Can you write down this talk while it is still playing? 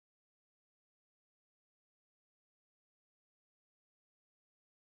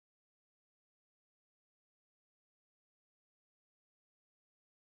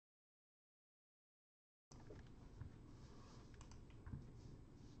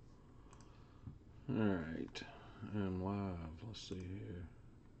Alright. I'm live. Let's see here.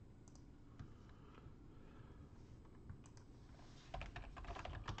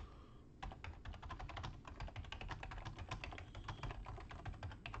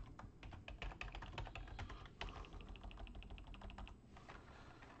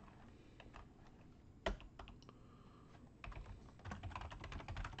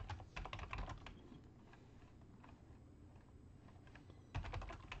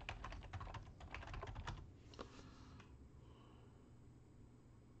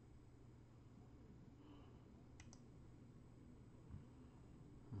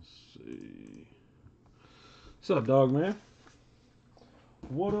 Let's see. What's up, dog man?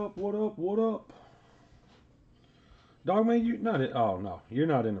 What up, what up, what up? Dog man, you not in, oh no, you're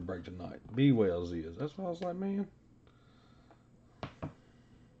not in the break tonight. B Wells is. That's why I was like, man.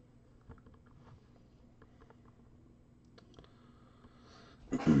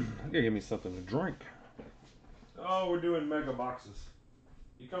 I gotta give me something to drink. Oh, we're doing mega boxes.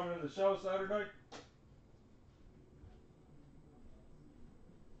 You coming to the show Saturday?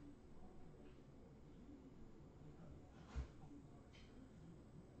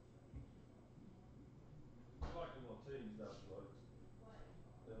 You like them little teas, don't you, Luke?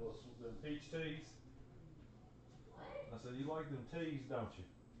 Them peach teas. I said, you like them teas, don't you?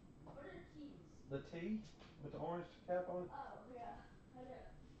 What are teas? The tea with the orange cap on it? Oh, yeah. I do.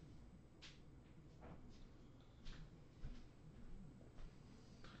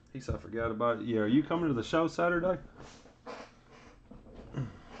 He said, I forgot about it. Yeah, are you coming to the show Saturday?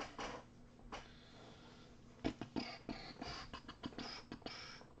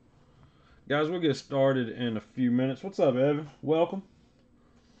 Guys, we'll get started in a few minutes. What's up, Evan? Welcome.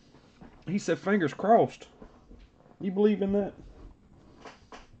 He said, fingers crossed. You believe in that?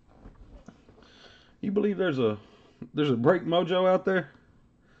 You believe there's a break mojo out there?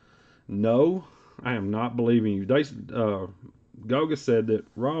 No, I am not believing you. Goga said that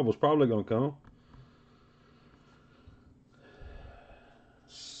Rob was probably going to come.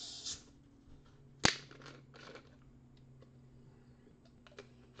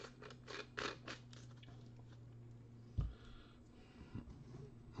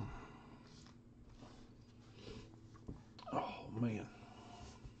 Oh man,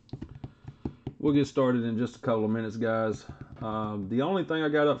 we'll get started in just a couple of minutes, guys. The only thing I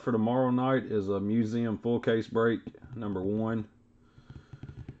got up for tomorrow night is a museum full case break #1,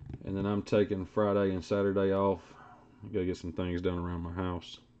 and then I'm taking Friday and Saturday off. I gotta get some things done around my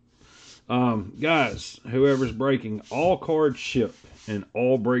house. Guys, whoever's breaking, all cards ship and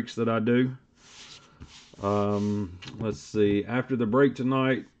all breaks that I do. Let's see. After the break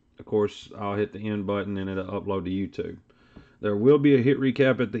tonight, of course, I'll hit the end button and it'll upload to YouTube. There will be a hit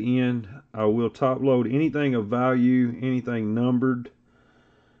recap at the end. I will top load anything of value, anything numbered,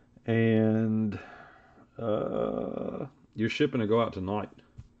 and your shipping to go out tonight.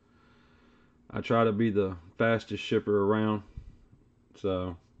 I try to be the fastest shipper around,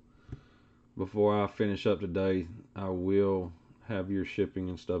 so before I finish up today, I will have your shipping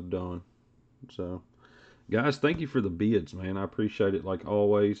and stuff done. So, guys, thank you for the bids, man. I appreciate it like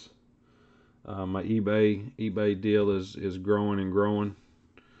always. My eBay deal is growing and growing.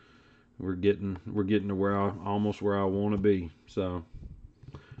 We're getting to where I almost where I want to be. So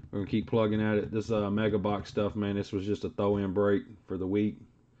we're gonna keep plugging at it. This mega box stuff, man. This was just a throw in break for the week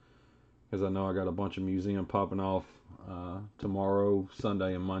because I know I got a bunch of museum popping off tomorrow,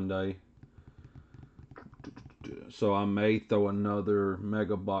 Sunday, and Monday. So I may throw another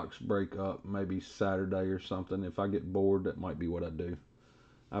mega box break up maybe Saturday or something. If I get bored, that might be what I do.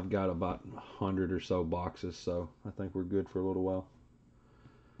 I've got about 100 or so boxes, so I think we're good for a little while.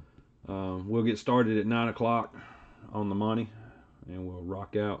 We'll get started at 9 o'clock on the money, and we'll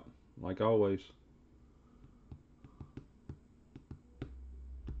rock out like always.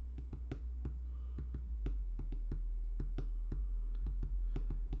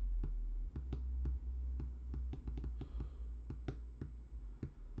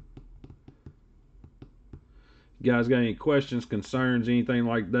 You guys got any questions, concerns, anything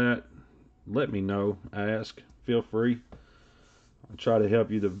like that? Let me know. Ask. Feel free. I try to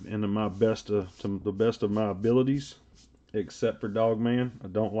help you to my best to the best of my abilities, except for Dogman. I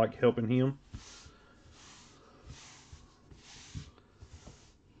don't like helping him.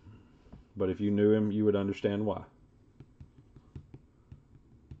 But if you knew him, you would understand why.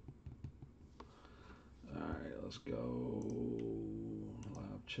 Alright, let's go.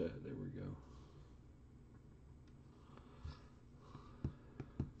 Live chat. There we go.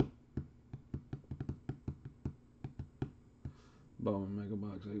 Bowman Mega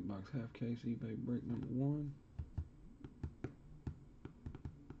Box 8 box half case eBay break #1.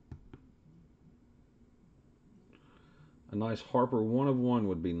 nice Harper 1 of 1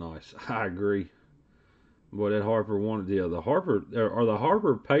 would be nice. I agree. Boy, that Harper one, yeah, the Harper, are the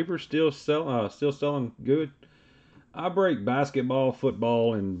Harper papers still selling good? I break basketball,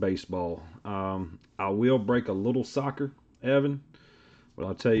 football, and baseball. I will break a little soccer, Evan. But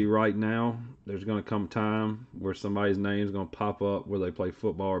I'll tell you right now, there's going to come time where somebody's name is going to pop up where they play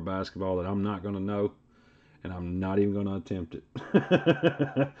football or basketball that I'm not going to know, and I'm not even going to attempt it.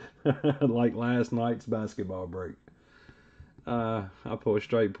 Like last night's basketball break. I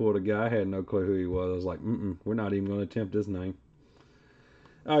pulled a guy. I had no clue who he was. I was like, we're not even going to attempt his name.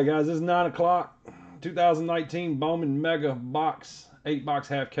 All right, guys, this is 9 o'clock. 2019 Bowman Mega Box, 8-box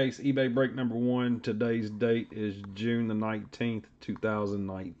half case eBay break number 1. Today's date is June the 19th,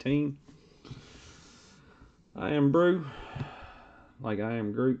 2019. I am Brew. Like I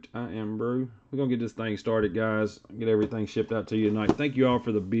am Groot, I am Brew. We're going to get this thing started, guys. Get everything shipped out to you tonight. Thank you all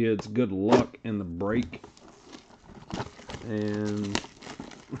for the bids. Good luck in the break. And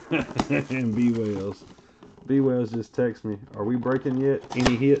and B Wells. B Wells just text me. Are we breaking yet?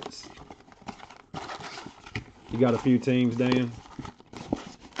 Any hits? You got a few teams, Dan?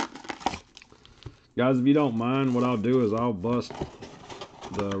 Guys, if you don't mind, what I'll do is I'll bust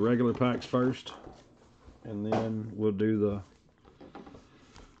the regular packs first, and then we'll do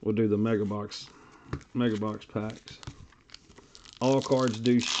the mega box packs. All cards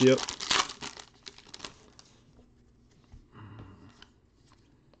do ship.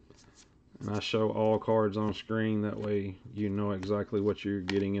 And I show all cards on screen. That way you know exactly what you're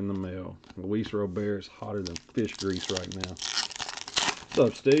getting in the mail. Luis Robert is hotter than fish grease right now. What's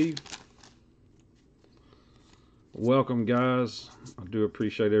up, Steve? Welcome, guys. I do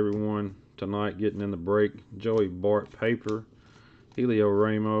appreciate everyone tonight getting in the break. Joey Bart paper. Helio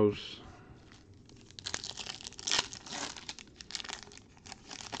Ramos.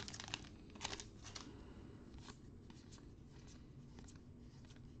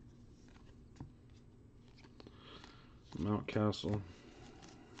 Mountcastle.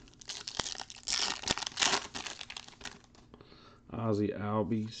 Ozzy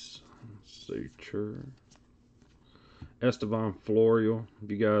Albies. Suture. Estevan Florial.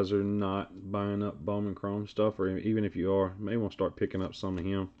 If you guys are not buying up Bowman Chrome stuff, or even if you are, you may want to start picking up some of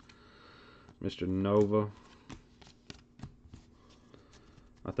him. Mr. Nova.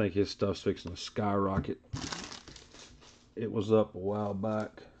 I think his stuff's fixing to skyrocket. It was up a while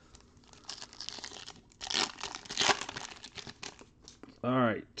back. All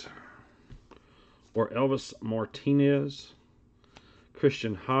right. Or Elvis Martinez.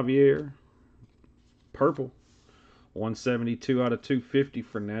 Christian Javier. Purple. 172 out of 250.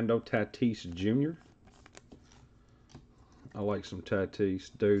 Fernando Tatis Jr. I like some Tatis.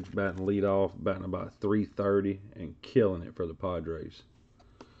 Dude's batting leadoff, batting about 330 and killing it for the Padres.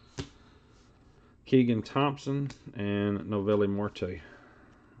 Keegan Thompson and Novelli Marte.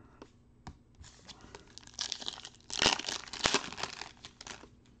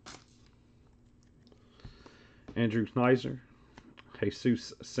 Andrew Knizer,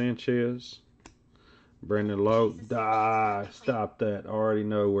 Jesus Sanchez, Brandon Lowe. Stop that. I already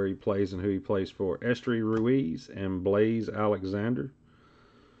know where he plays and who he plays for. Estri Ruiz and Blaze Alexander.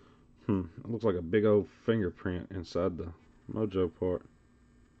 It looks like a big old fingerprint inside the mojo part.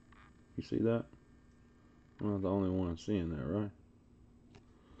 You see that? I'm not the only one seeing that, right?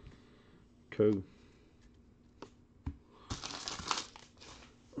 Cool.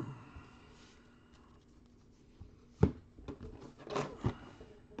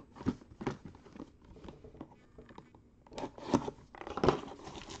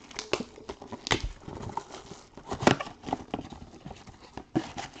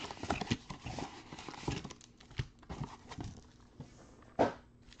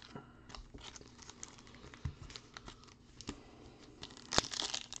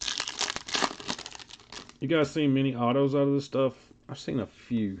 You guys seen many autos out of this stuff? I've seen a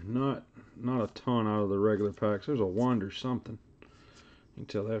few, not a ton out of the regular packs. There's a Wander something. You can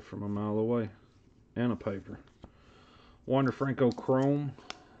tell that from a mile away. And a paper. Wander Franco Chrome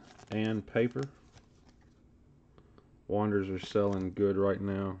and paper. Wanders are selling good right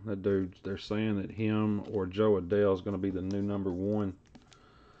now. That dude, they're saying that him or Joe Adele is going to be the new number one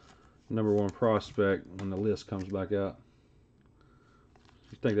prospect when the list comes back out.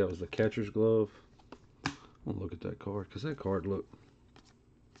 You think that was the catcher's glove? I'm gonna look at that card, because that card, look.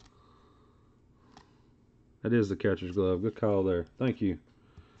 That is the catcher's glove. Good call there. Thank you.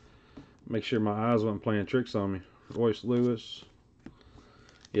 Make sure my eyes weren't playing tricks on me. Royce Lewis.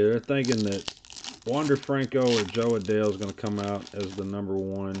 Yeah, they're thinking that Wander Franco or Joe Adele is going to come out as the number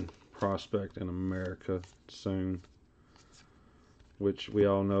one prospect in America soon. Which we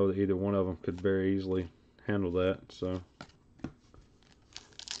all know that either one of them could very easily handle that. So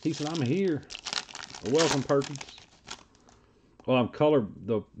He said, I'm here. Welcome, Perkins. Well, I'm color.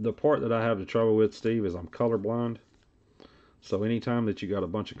 The part that I have the trouble with, Steve, is I'm colorblind. So anytime that you got a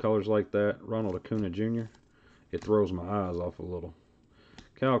bunch of colors like that, Ronald Acuna Jr., it throws my eyes off a little.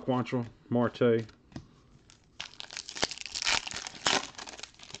 Cal Quantrill, Marte.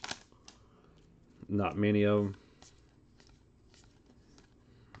 Not many of them.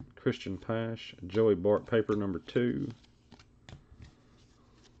 Christian Pash, Joey Bart, paper number 2.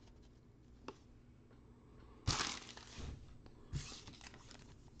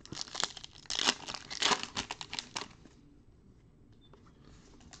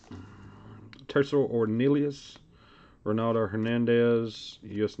 Tercel Ornelius, Ronaldo Hernandez,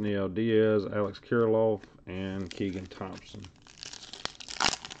 Yusniel Diaz, Alex Kirilloff, and Keegan Thompson.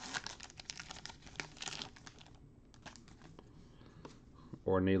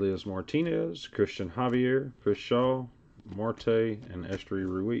 Ornelius Martinez, Christian Javier, Chris Shaw, Marte, and Estri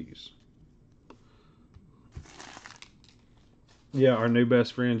Ruiz. Yeah, our new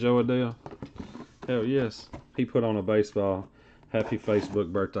best friend, Joe Adele. Hell yes. He put on a baseball happy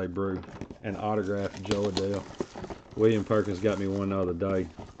Facebook birthday brew and autographed Joe Adele. William Perkins got me one the other day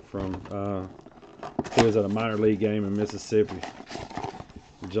from, he was at a minor league game in Mississippi.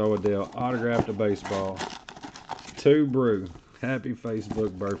 Joe Adele autographed a baseball. To brew. Happy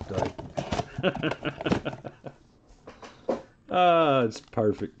Facebook birthday. It's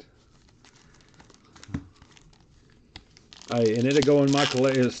perfect. Hey, and it'll go in my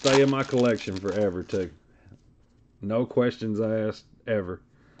collection. It'll stay in my collection forever too. No questions asked ever.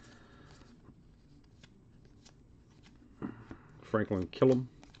 Franklin Killam,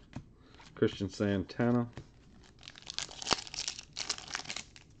 Christian Santana,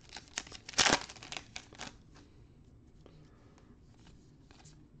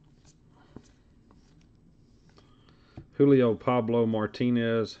 Julio Pablo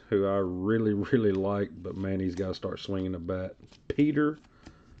Martinez, who I really, really like, but man, he's got to start swinging the bat. Peter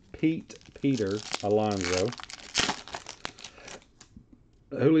Alonso.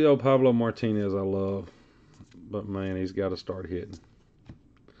 Julio Pablo Martinez I love, but man, he's got to start hitting.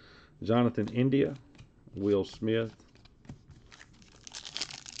 Jonathan India, Will Smith,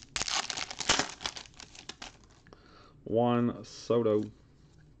 Juan Soto,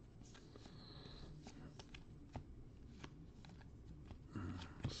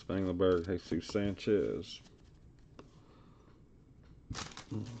 Spangleberg, Jesus Sanchez,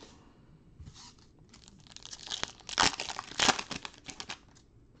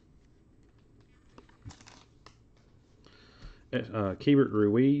 Keibert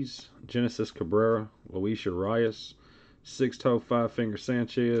Ruiz, Genesis Cabrera, Luis Urias, Six-Toe Five Finger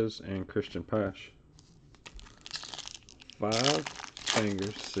Sanchez, and Christian Pash. Five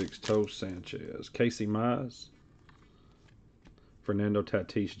Fingers Six-Toe Sanchez, Casey Mize, Fernando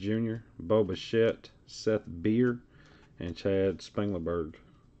Tatis Jr., Bo Bichette, Seth Beer, and Chad Spangleberg.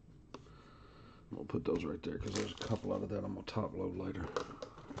 I'm going to put those right there because there's a couple out of that I'm going to top load later.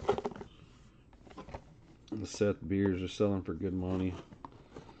 The Seth Beers are selling for good money.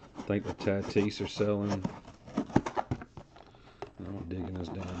 I think the Tatis are selling. I'm digging this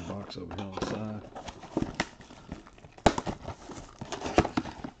damn box over here on the side.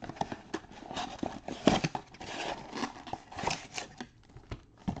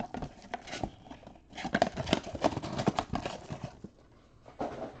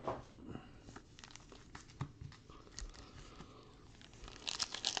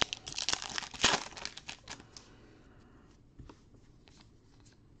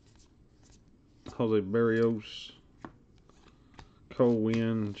 Jose Barrios, Cole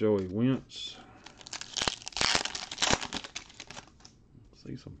Winn, Joey Wentz.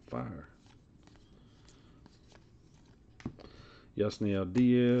 See some fire. Yusniel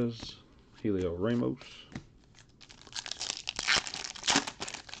Diaz, Helio Ramos.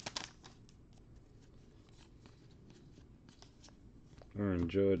 Aaron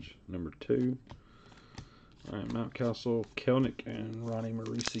Judge, number 2. All right, Mountcastle, Kelnick, and Ronnie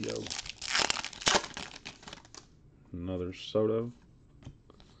Mauricio. Another Soto.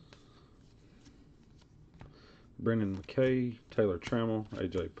 Brendan McKay, Taylor Trammell,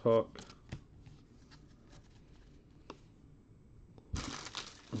 AJ Puck.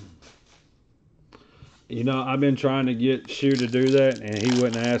 You know, I've been trying to get Shu to do that, and he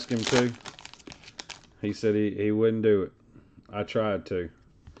wouldn't ask him to. He said he wouldn't do it. I tried to.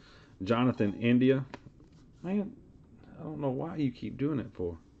 Jonathan India. Man, I don't know why you keep doing it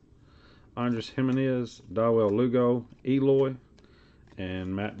for. Andres Jimenez, Dawel Lugo, Eloy,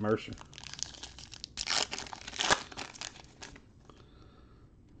 and Matt Mercer.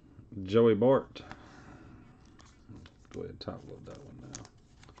 Joey Bart. Go ahead and top load that one now.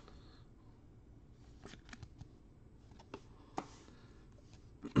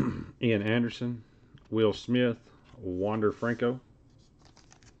 Ian Anderson, Will Smith, Wander Franco.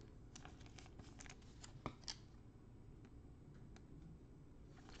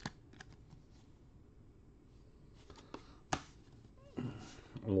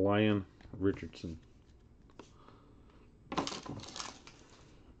 Lion Richardson.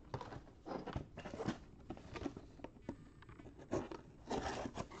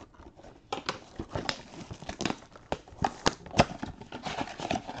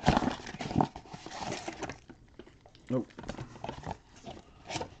 Nope.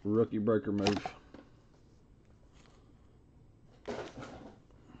 Rookie breaker move.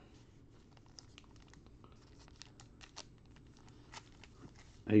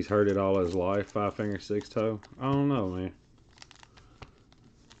 He's heard it all his life. 5 finger, 6 toe. I don't know,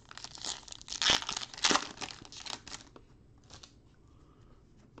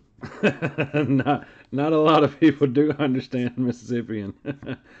 man. not a lot of people do understand Mississippian.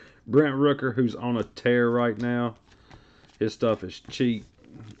 Brent Rooker, who's on a tear right now. His stuff is cheap.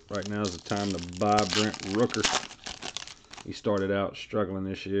 Right now is the time to buy Brent Rooker. He started out struggling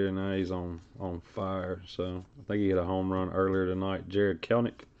this year, and now he's on fire. So I think he hit a home run earlier tonight. Jared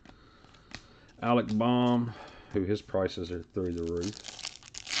Kelnick, Alec Baum, who his prices are through the roof.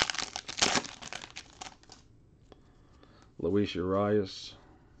 Luis Urias,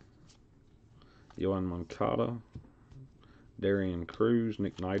 Yohan Moncada, Darian Cruz,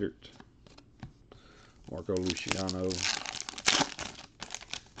 Nick Neidert, Marco Luciano,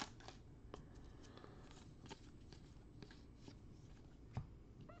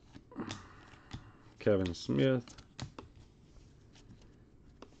 Kevin Smith,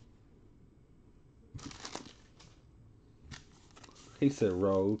 he said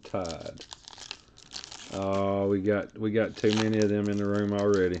roll tide. Oh, we got too many of them in the room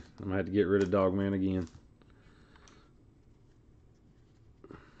already. I'm gonna have to get rid of Dogman again.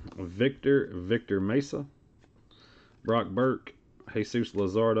 Victor Mesa, Brock Burke, Jesus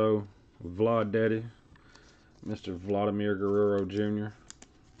Lazardo, Vlad Daddy, Mr. Vladimir Guerrero Jr.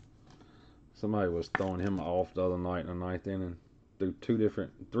 Somebody was throwing him off the other night in the ninth inning. Threw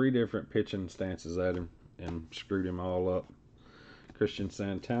three different pitching stances at him and screwed him all up. Christian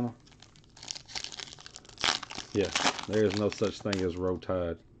Santana. Yeah, there is no such thing as roll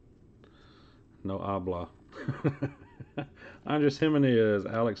tide. No habla. Andres Jimenez,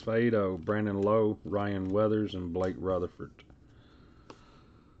 Alex Faedo, Brandon Lowe, Ryan Weathers, and Blake Rutherford.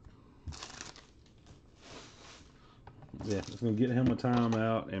 Yeah, it's going to get him a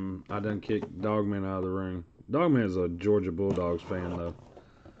timeout, and I done kicked Dogman out of the room. Dogman is a Georgia Bulldogs fan, though.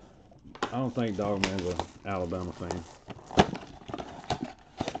 I don't think Dogman's an Alabama fan.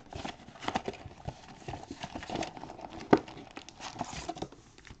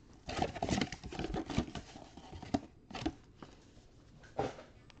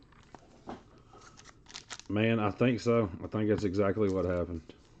 Man, I think so. I think that's exactly what happened.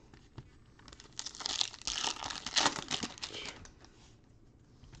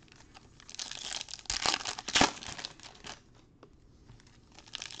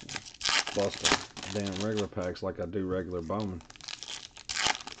 Bust a damn regular packs like I do regular Bowman.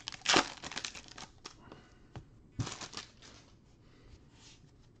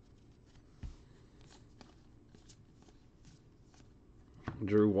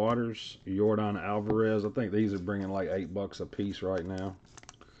 Drew Waters, Jordan Alvarez. I think these are bringing like $8 a piece right now.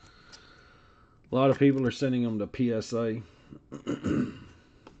 A lot of people are sending them to PSA.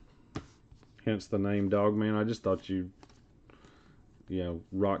 Hence the name Dogman. I just thought you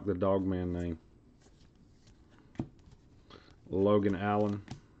rock the Dogman name. Logan Allen,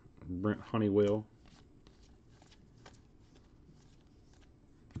 Brent Honeywell,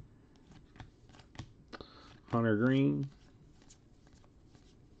 Hunter Green,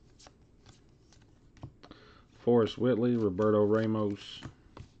 Forrest Whitley, Roberto Ramos,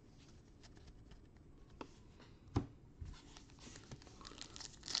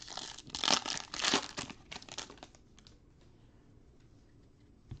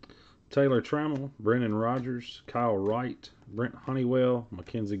 Taylor Trammell, Brennan Rogers, Kyle Wright, Brent Honeywell,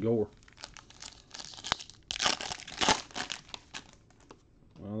 Mackenzie Gore.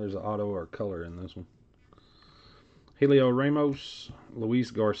 Well, there's an auto or color in this one. Helio Ramos,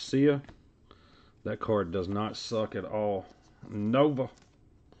 Luis Garcia. That card does not suck at all. Nova.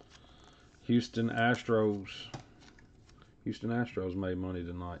 Houston Astros. Houston Astros made money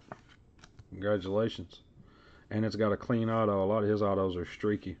tonight. Congratulations. And it's got a clean auto. A lot of his autos are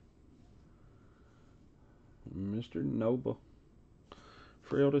streaky. Mr. Nova.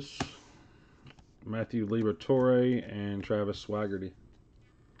 Frieldes. Matthew Liberatore and Travis Swaggerty.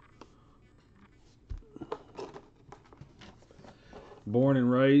 born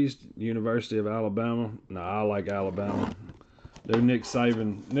and raised University of Alabama. No, I like Alabama. Dude, Nick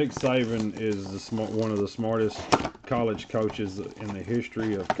Saban. Nick Saban is one of the smartest college coaches in the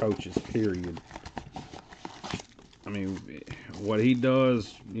history of coaches. Period. I mean, what he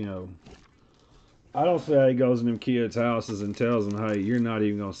does, I don't say he goes in them kids' houses and tells them, "Hey, you're not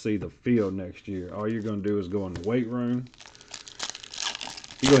even gonna see the field next year. All you're gonna do is go in the weight room.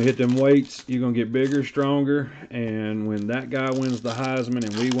 You're gonna hit them weights. You're gonna get bigger, stronger, and when that guy wins the Heisman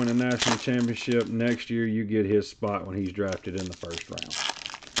and we win a national championship next year, you get his spot when he's drafted in the first round."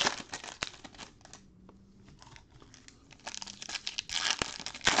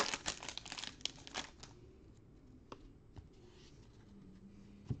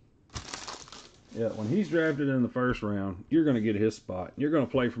 Yeah, when he's drafted in the first round, you're going to get his spot. You're going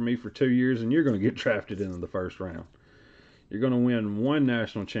to play for me for 2 years, and you're going to get drafted into the first round. You're going to win one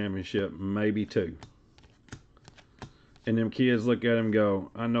national championship, maybe two. And them kids look at him and go,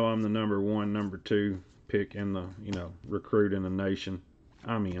 "I know I'm the number one, number two pick in the, recruit in the nation.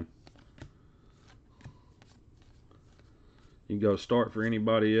 I'm in." You go start for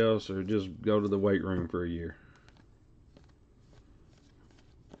anybody else or just go to the weight room for a year.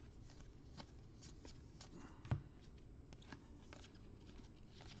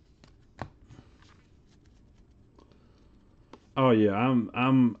 Oh yeah,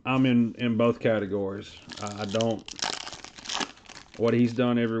 I'm in both categories. I don't what he's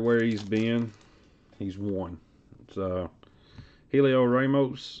done everywhere he's been, he's won. So Helio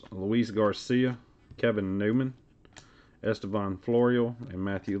Ramos, Luis Garcia, Kevin Newman, Esteban Florial, and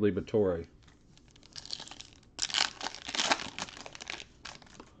Matthew Liberatore.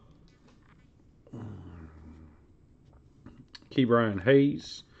 Key Brian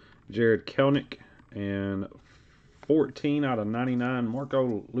Hayes, Jared Kelnick, and 14 out of 99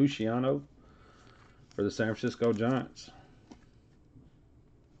 Marco Luciano for the San Francisco Giants.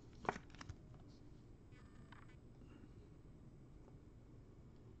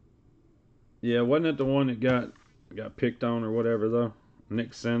 Yeah, wasn't it the one that got picked on or whatever though?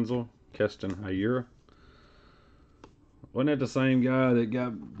 Nick Senzel, Keston Hiura. Wasn't that the same guy that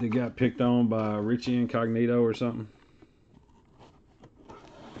got picked on by Richie Incognito or something?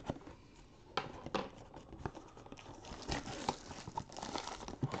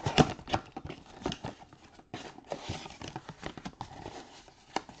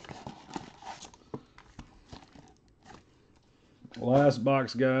 Last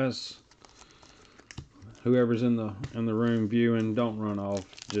box, guys. Whoever's in the room viewing, don't run off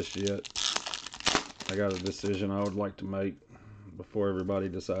just yet. I got a decision I would like to make before everybody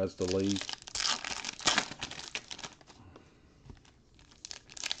decides to leave.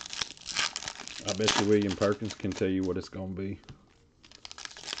 I bet you William Perkins can tell you what it's going to be.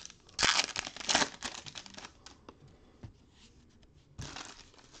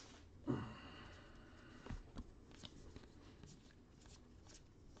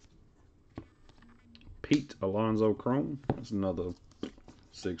 Pete Alonso Chrome. That's another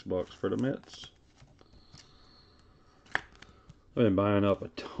 $6 for the Mets. I've been buying up a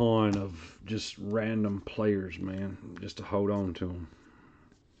ton of just random players, man, just to hold on to them.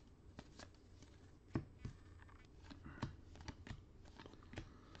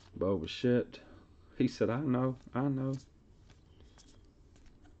 Boba shit. He said, I know.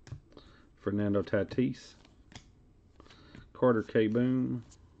 Fernando Tatis. Carter K. Boone.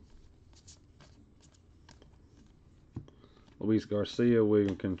 Luis Garcia,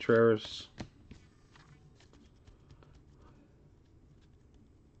 William Contreras.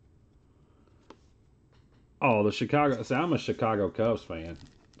 Oh, the Chicago. See, I'm a Chicago Cubs fan.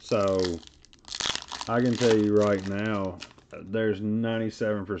 So I can tell you right now, there's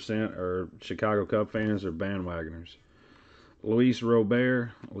 97% are Chicago Cub fans or bandwagoners. Luis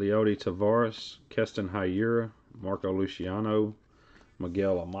Robert, Leody Taveras, Keston Hiura, Marco Luciano,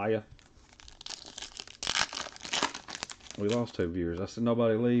 Miguel Amaya. We lost 2 viewers. I said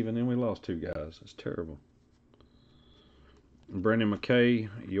nobody leave, and then we lost 2 guys. It's terrible. Brendan McKay,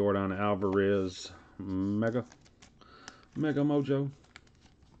 Jordan Alvarez, Mega Mojo.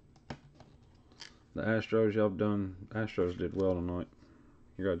 The Astros, y'all done. Astros did well tonight.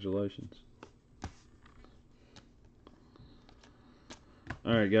 Congratulations.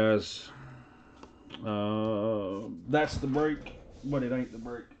 All right, guys. That's the break, but it ain't the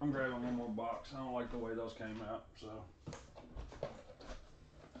break. I'm grabbing one more box. I don't like the way those came out, so.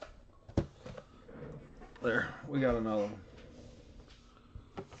 There, we got another one.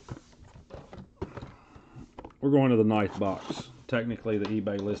 We're going to the 9th box. Technically, the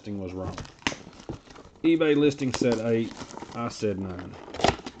eBay listing was wrong. eBay listing said 8. I said 9.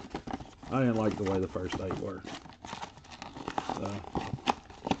 I didn't like the way the first 8 were.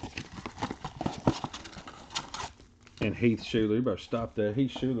 And Heath Schuler, you better stop that.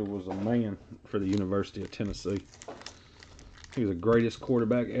 Heath Schuler was a man for the University of Tennessee. He was the greatest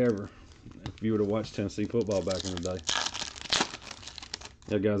quarterback ever. If you would have watched Tennessee football back in the day.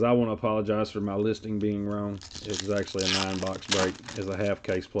 Yeah, guys, I want to apologize for my listing being wrong. It was actually a 9-box break. It's a half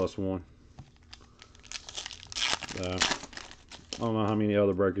case plus one. I don't know how many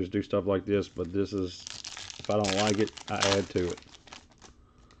other breakers do stuff like this, but this is, if I don't like it, I add to it.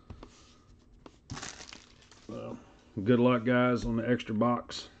 So, good luck, guys, on the extra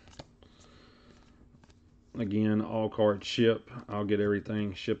box. Again, all cards ship. I'll get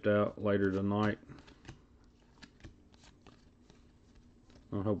everything shipped out later tonight.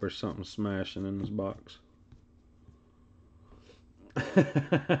 I hope there's something smashing in this box.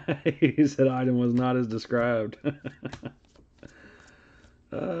 He said item was not as described.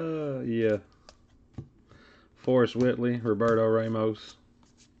 Yeah. Forrest Whitley, Roberto Ramos.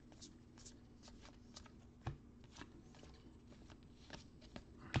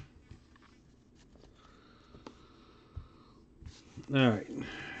 All right.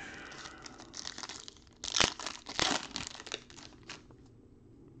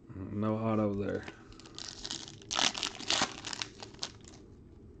 No auto there.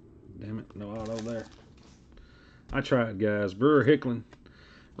 Damn it, no auto there. I tried, guys. Brewer Hicklin,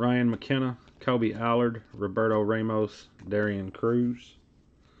 Ryan McKenna, Kobe Allard, Roberto Ramos, Darian Cruz,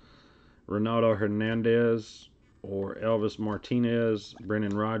 Ronaldo Hernandez, or Elvis Martinez,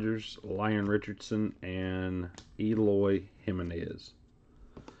 Brennan Rodgers, Lyon Richardson, and Eloy Jimenez.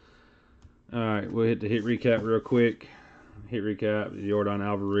 Alright, we'll hit the hit recap real quick. Hit recap: Jordan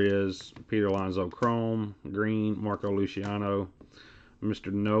Alvarez, Peter Alonso Chrome, Green, Marco Luciano,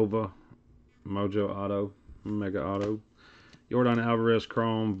 Mr. Nova, Mojo Auto, Mega Auto, Jordan Alvarez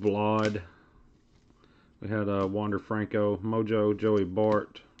Chrome, Vlad. We had Wander Franco, Mojo, Joey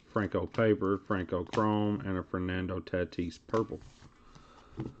Bart, Franco Paper, Franco Chrome, and a Fernando Tatis Purple.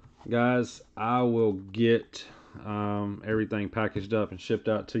 Guys, I will get everything packaged up and shipped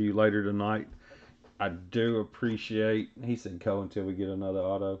out to you later tonight. I do appreciate, he said go until we get another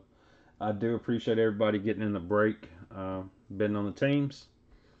auto. I do appreciate everybody getting in the break, betting on the teams.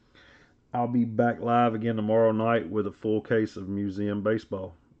 I'll be back live again tomorrow night with a full case of museum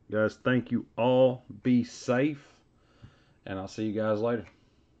baseball. Guys, thank you all. Be safe. And I'll see you guys later.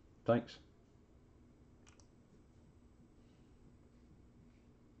 Thanks.